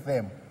prison with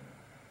them,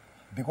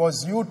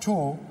 because you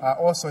too are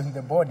also in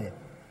the body.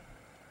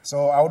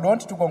 So I would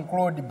want to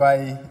conclude by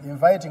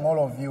inviting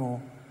all of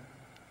you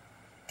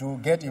to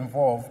get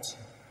involved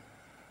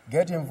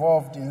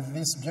in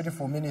this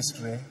beautiful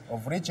ministry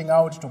of reaching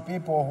out to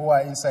people who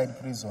are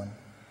inside prison.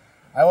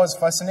 I was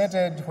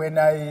fascinated when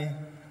I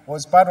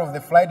was part of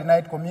the Friday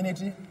night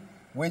community,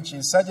 which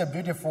is such a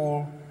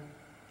beautiful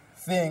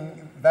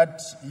thing that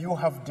you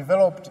have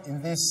developed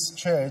in this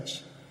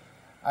church.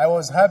 I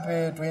was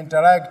happy to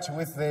interact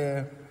with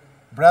the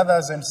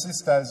brothers and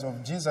sisters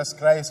of Jesus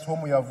Christ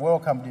whom you have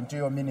welcomed into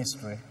your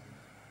ministry.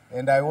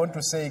 And I want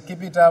to say,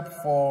 keep it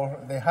up for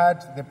the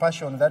heart, the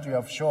passion that you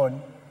have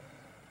shown.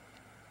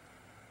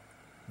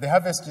 The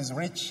harvest is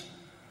rich.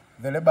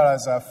 The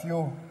laborers are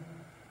few.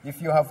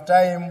 If you have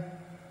time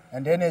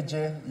and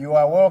energy, you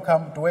are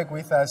welcome to work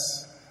with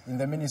us in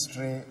the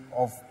ministry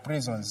of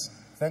prisons.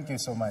 Thank you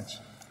so much.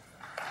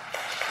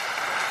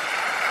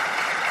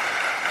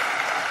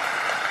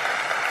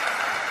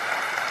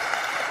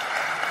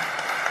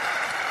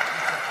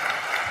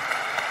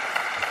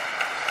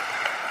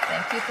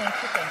 Thank you. Yeah,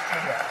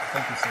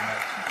 thank you so much.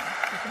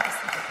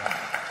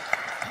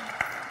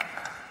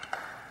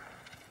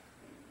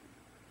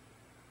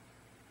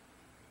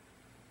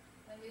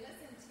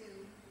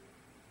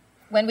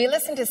 When we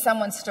listen to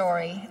someone's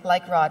story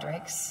like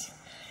Rodrick's,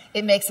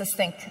 it makes us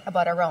think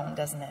about our own,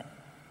 doesn't it?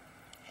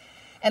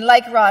 And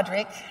like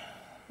Rodrick,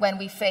 when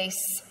we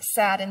face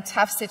sad and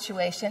tough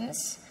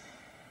situations,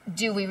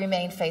 do we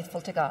remain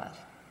faithful to God?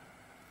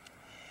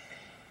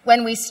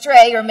 When we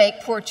stray or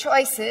make poor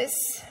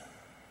choices,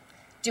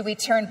 do we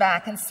turn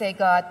back and say,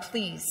 God,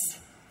 please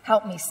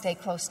help me stay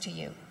close to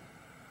you?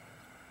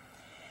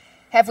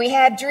 Have we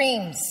had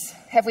dreams?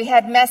 Have we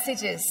had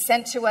messages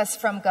sent to us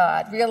from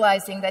God,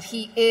 realizing that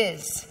He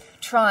is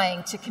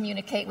trying to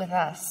communicate with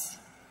us?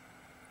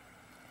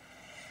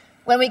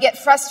 When we get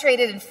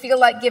frustrated and feel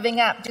like giving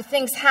up, do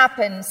things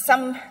happen?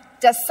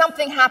 Does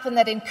something happen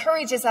that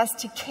encourages us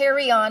to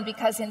carry on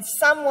because in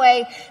some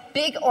way,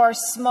 big or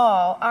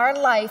small, our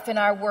life and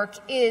our work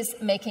is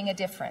making a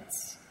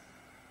difference?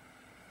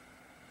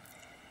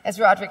 As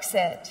Rodrick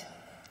said,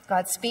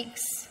 God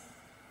speaks,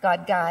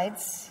 God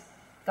guides,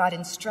 God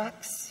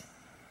instructs,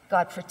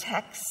 God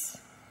protects.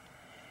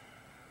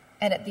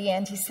 And at the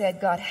end, he said,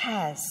 God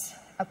has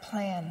a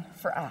plan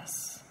for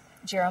us.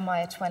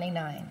 Jeremiah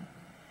 29.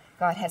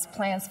 God has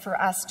plans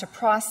for us to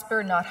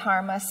prosper, not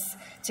harm us,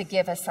 to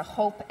give us a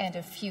hope and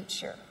a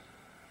future.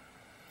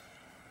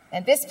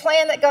 And this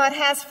plan that God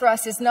has for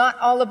us is not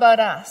all about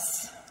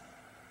us,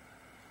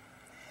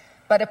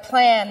 but a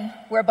plan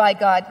whereby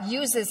God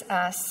uses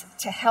us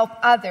to help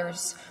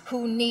others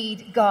who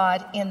need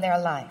God in their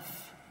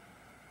life.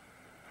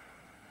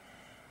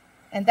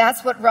 And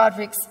that's what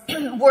Rodrick's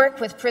work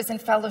with Prison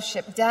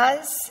Fellowship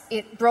does.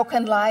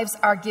 Broken lives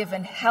are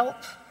given help,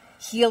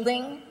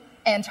 healing,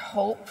 and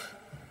hope.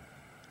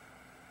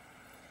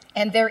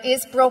 And there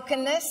is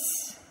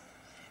brokenness.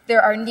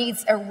 There are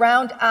needs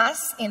around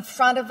us, in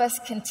front of us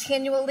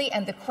continually.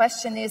 And the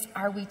question is,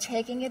 are we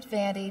taking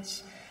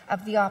advantage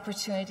of the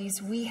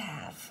opportunities we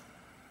have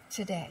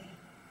today?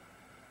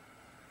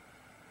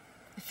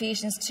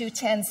 Ephesians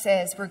 2:10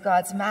 says, we're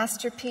God's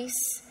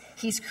masterpiece.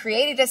 He's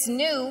created us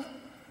new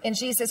in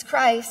Jesus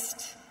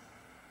Christ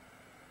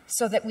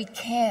so that we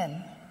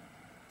can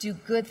do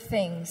good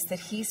things that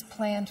He's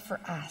planned for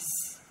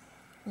us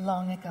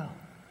long ago.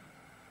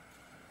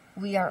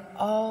 We are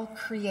all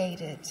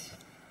created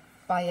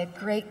by a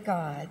great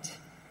God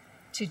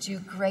to do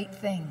great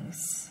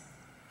things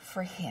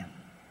for Him.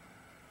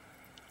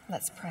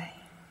 Let's pray.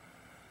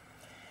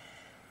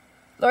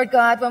 Lord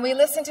God, when we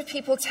listen to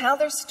people tell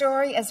their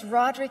story as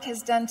Rodrick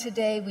has done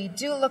today, we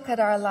do look at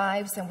our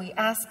lives and we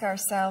ask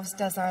ourselves,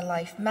 does our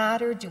life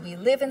matter? Do we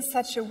live in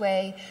such a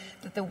way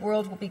that the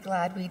world will be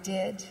glad we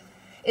did?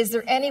 Is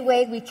there any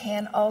way we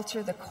can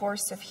alter the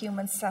course of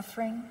human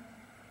suffering?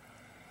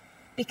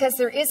 Because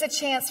there is a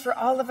chance for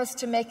all of us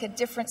to make a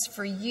difference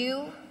for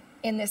you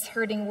in this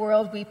hurting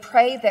world. We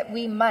pray that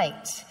we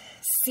might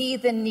see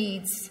the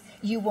needs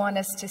you want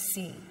us to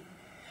see.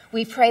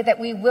 We pray that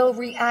we will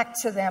react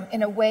to them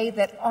in a way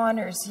that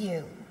honors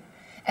you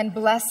and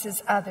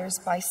blesses others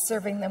by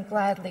serving them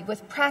gladly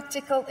with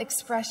practical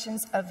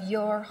expressions of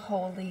your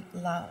holy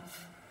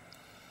love.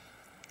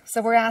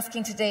 So we're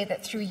asking today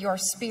that through your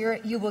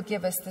Spirit, you will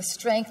give us the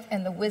strength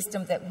and the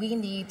wisdom that we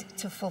need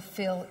to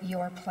fulfill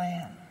your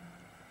plan.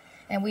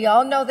 And we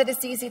all know that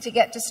it's easy to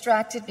get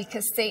distracted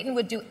because Satan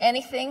would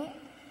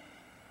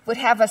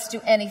have us do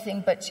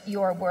anything but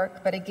your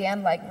work. But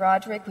again, like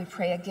Rodrick, we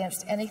pray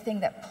against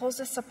anything that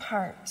pulls us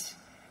apart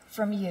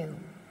from you.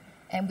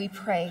 And we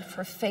pray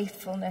for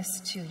faithfulness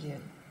to you.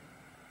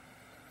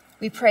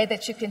 We pray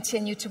that you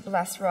continue to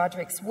bless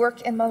Rodrick's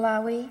work in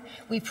Malawi.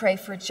 We pray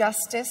for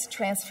justice,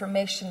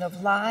 transformation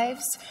of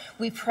lives.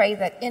 We pray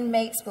that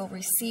inmates will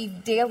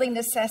receive daily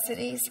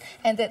necessities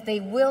and that they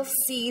will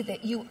see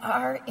that you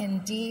are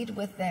indeed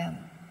with them.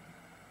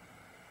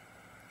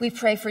 We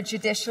pray for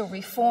judicial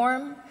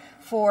reform,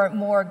 for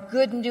more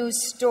good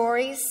news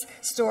stories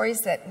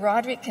that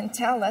Rodrick can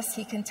tell us.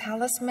 He can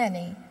tell us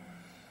many.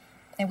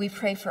 And we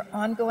pray for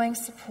ongoing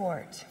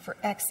support for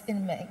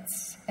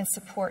ex-inmates and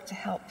support to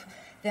help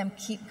them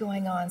keep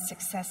going on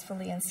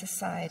successfully in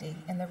society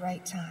in the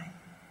right time.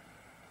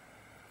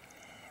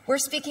 We're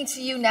speaking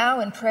to you now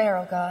in prayer,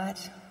 oh God.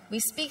 We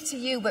speak to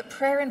you, but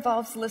prayer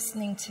involves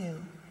listening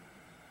too.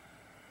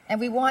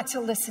 And we want to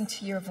listen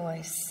to your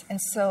voice.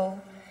 And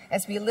so,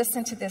 as we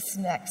listen to this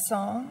next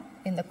song,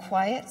 in the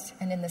quiet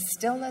and in the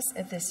stillness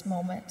of this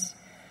moment,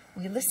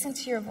 we listen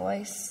to your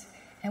voice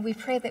and we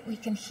pray that we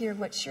can hear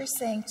what you're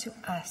saying to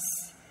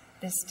us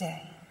this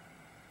day.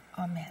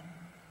 Amen.